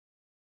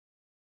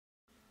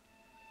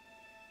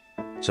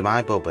To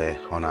my bubby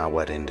on our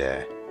wedding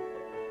day.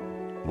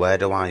 Where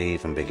do I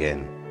even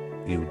begin?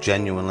 You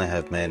genuinely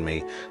have made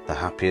me the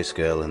happiest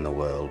girl in the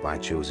world by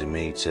choosing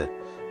me to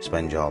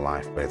spend your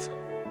life with.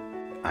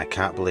 I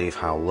can't believe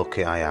how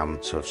lucky I am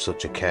to have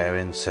such a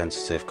caring,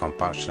 sensitive,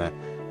 compassionate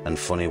and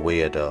funny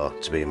weirdo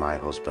to be my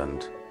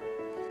husband.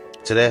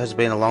 Today has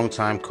been a long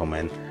time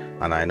coming,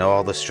 and I know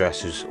all the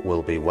stresses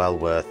will be well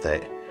worth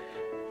it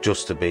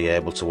just to be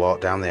able to walk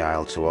down the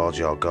aisle towards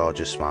your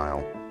gorgeous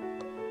smile.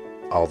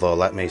 Although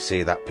let me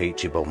see that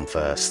peachy bum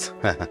first.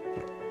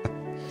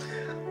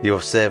 You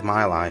have saved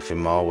my life in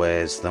more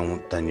ways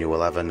than you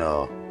will ever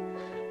know.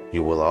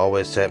 You will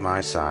always take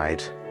my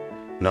side,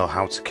 know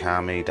how to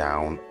calm me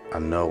down,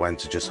 and know when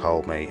to just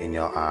hold me in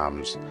your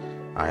arms.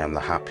 I am the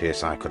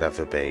happiest I could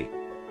ever be.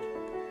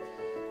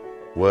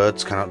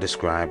 Words cannot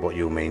describe what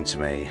you mean to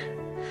me.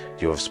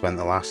 You have spent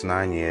the last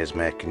 9 years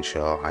making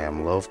sure I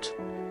am loved,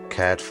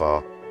 cared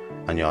for,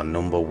 and your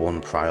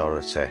 #1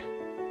 priority.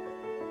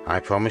 I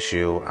promise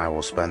you I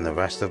will spend the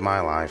rest of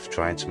my life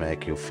trying to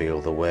make you feel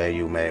the way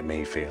you make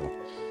me feel.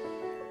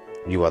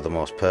 You are the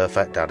most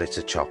perfect daddy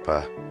to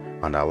Chopper,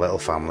 and our little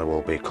family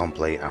will be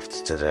complete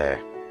after today.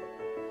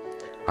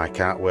 I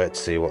can't wait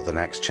to see what the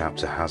next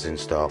chapter has in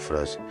store for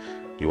us.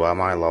 You are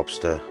my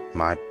lobster,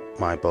 my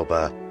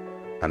bubba,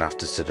 and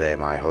after today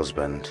my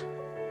husband.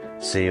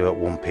 See you at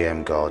 1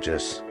 PM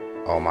gorgeous.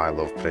 All my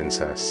love,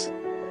 princess.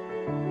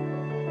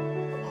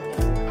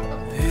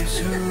 This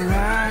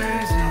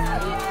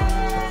horizon,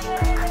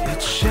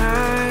 it's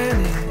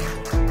shining.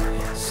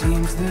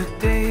 Seems the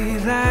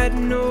daylight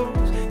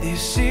knows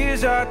this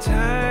is our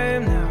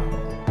time now.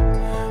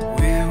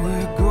 Where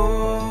we're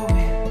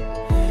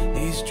going,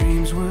 these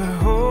dreams we're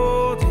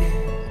holding.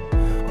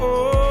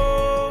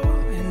 Oh,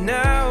 and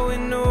now we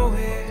know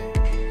it.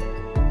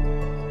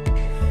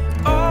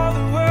 All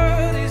the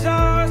world is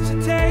ours to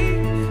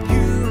take.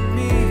 You and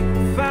me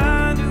will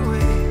find a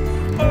way.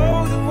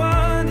 Oh, the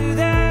wonder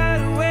that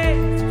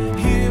awaits.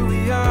 Here we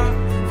are,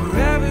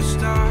 forever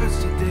starts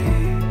today.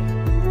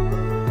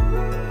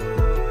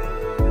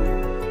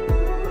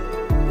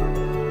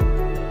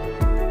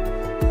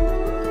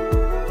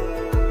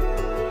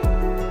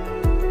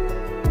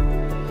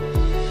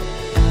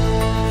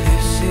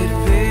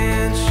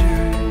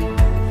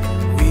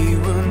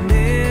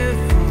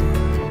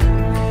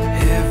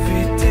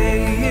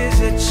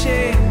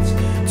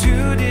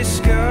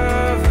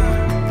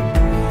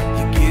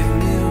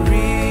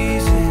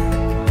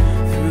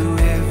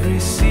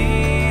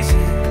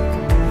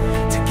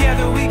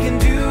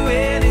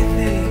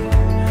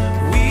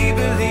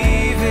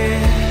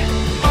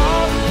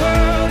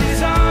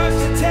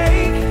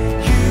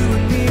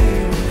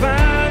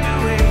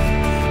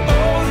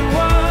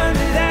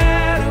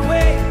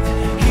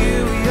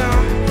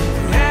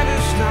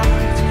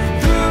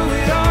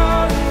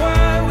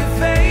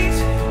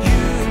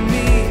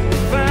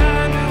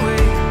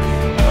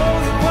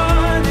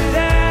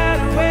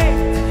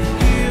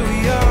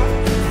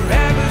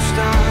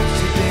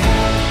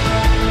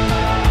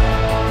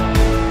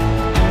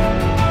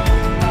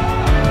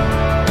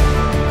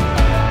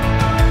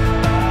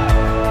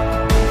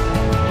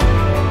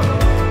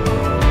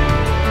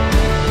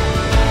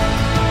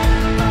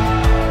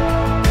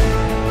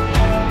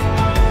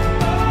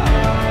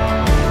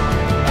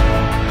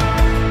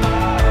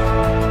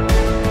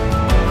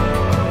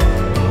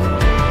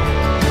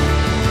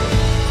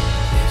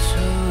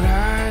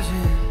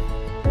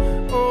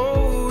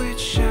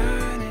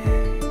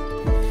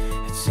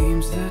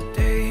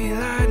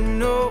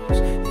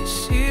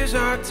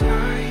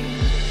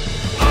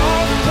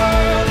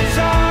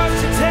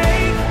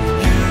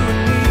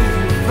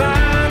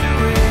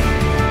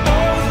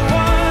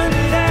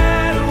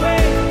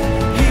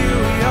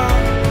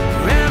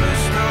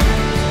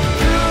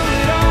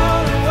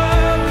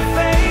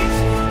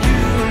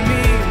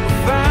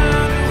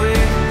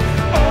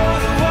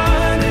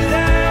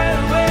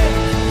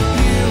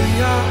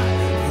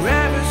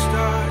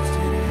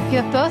 You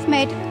have both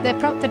made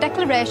the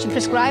declaration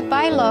prescribed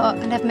by law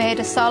and have made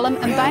a solemn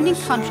and binding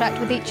contract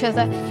with each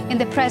other in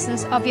the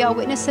presence of your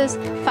witnesses,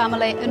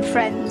 family and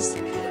friends.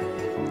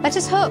 Let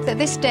us hope that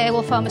this day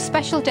will form a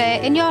special day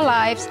in your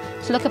lives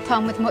to look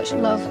upon with much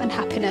love and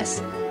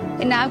happiness.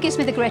 It now gives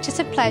me the greatest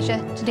of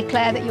pleasure to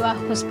declare that you are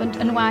husband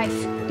and wife.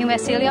 You may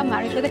seal your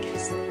marriage with a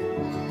kiss.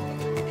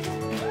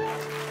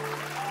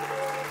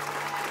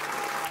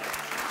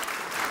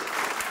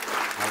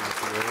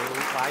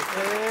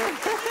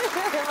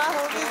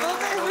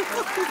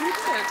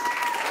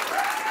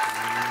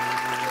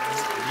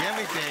 Yeah,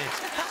 we did.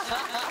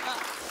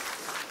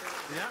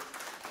 Yeah.